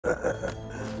It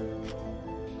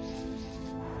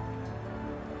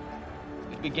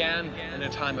began in a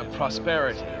time of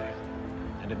prosperity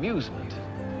and amusement.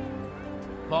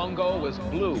 Mongo was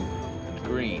blue and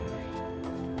green.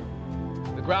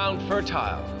 The ground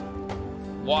fertile,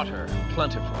 water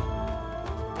plentiful.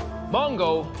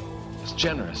 Mongo was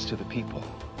generous to the people.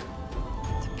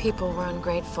 The people were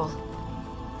ungrateful.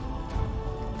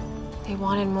 They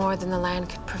wanted more than the land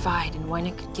could provide, and when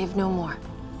it could give no more,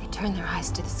 they turned their eyes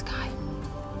to the sky.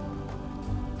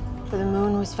 For the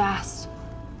moon was vast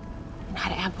and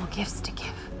had ample gifts to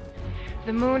give.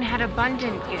 The moon had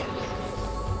abundant gifts.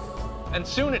 And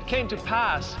soon it came to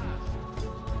pass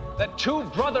that two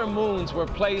brother moons were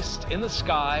placed in the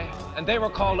sky, and they were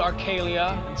called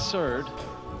Arcalia and Surd.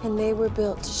 And they were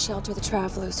built to shelter the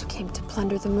travelers who came to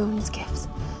plunder the moon's gifts.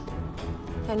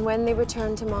 And when they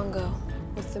returned to Mongo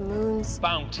with the moon's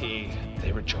bounty,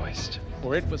 they rejoiced,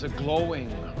 for it was a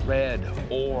glowing red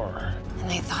ore. And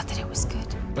they thought that it was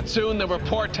good. But soon there were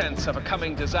portents of a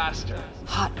coming disaster.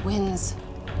 Hot winds,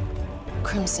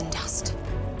 crimson dust.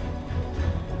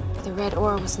 The red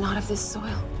ore was not of this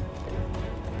soil.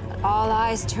 But all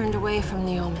eyes turned away from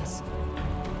the omens.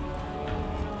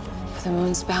 For the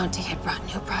moon's bounty had brought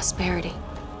new prosperity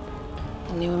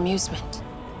and new amusement.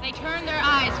 They turned their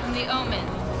eyes from the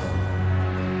omens.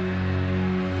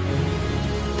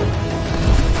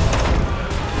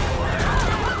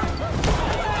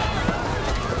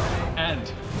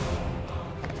 And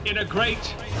in a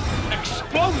great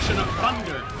explosion of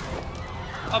thunder,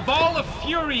 a ball of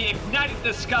fury ignited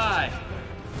the sky.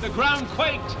 The ground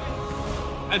quaked,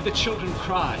 and the children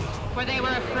cried. For they were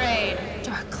afraid.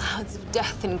 Dark clouds of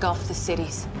death engulfed the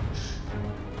cities.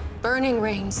 Burning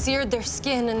rain seared their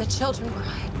skin, and the children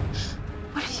cried.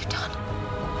 What have you done?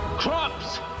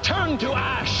 Crops turned to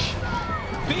ash.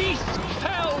 Beasts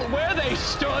fell where they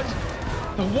stood.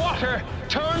 The water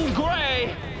turned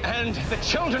gray, and the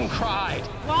children cried.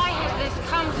 Why has this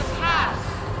come to pass?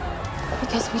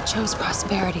 Because we chose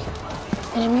prosperity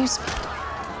and amusement.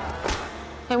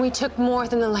 And we took more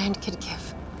than the land could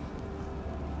give.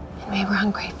 And we were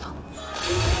ungrateful.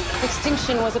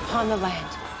 Extinction was upon the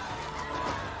land.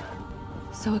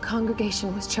 So a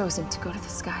congregation was chosen to go to the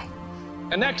sky.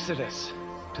 An exodus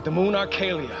to the moon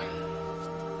Arcalia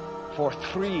for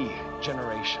 3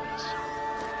 generations.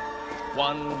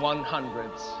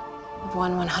 1/100ths. Of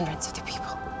 1/100th of the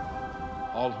people.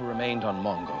 All who remained on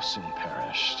Mongo soon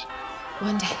perished.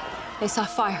 One day, they saw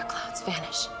fire clouds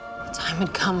vanish. The time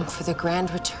had come for the grand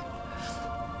return.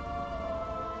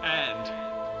 And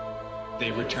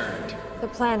they returned. The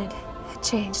planet had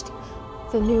changed.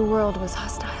 The new world was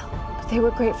hostile. But they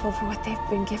were grateful for what they've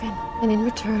been given. And in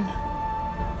return,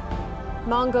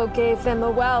 Mongo gave them a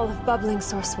well of bubbling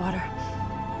source water.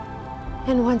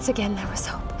 And once again, there was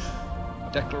hope.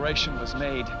 A declaration was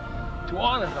made to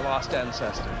honor the lost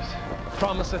ancestors. A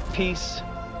promise of peace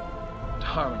and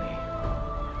harmony.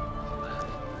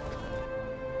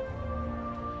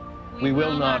 We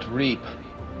will not reap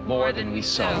more than we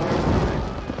sow.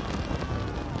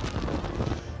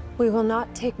 We will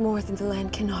not take more than the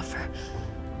land can offer.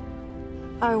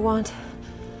 Our want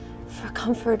for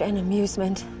comfort and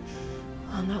amusement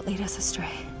will not lead us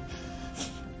astray.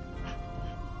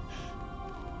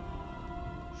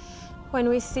 When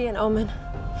we see an omen,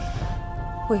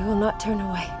 we will not turn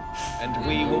away. And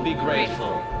we will be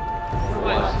grateful for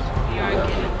what we are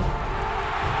given.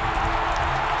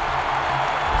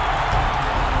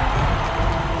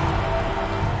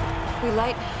 We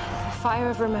light the fire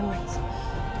of remembrance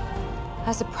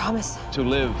as a promise to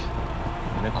live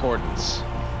in accordance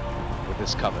with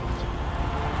this covenant.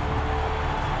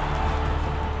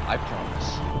 I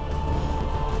promise.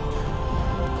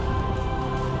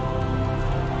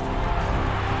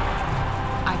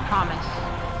 I promise.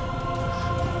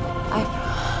 I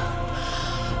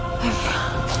promise.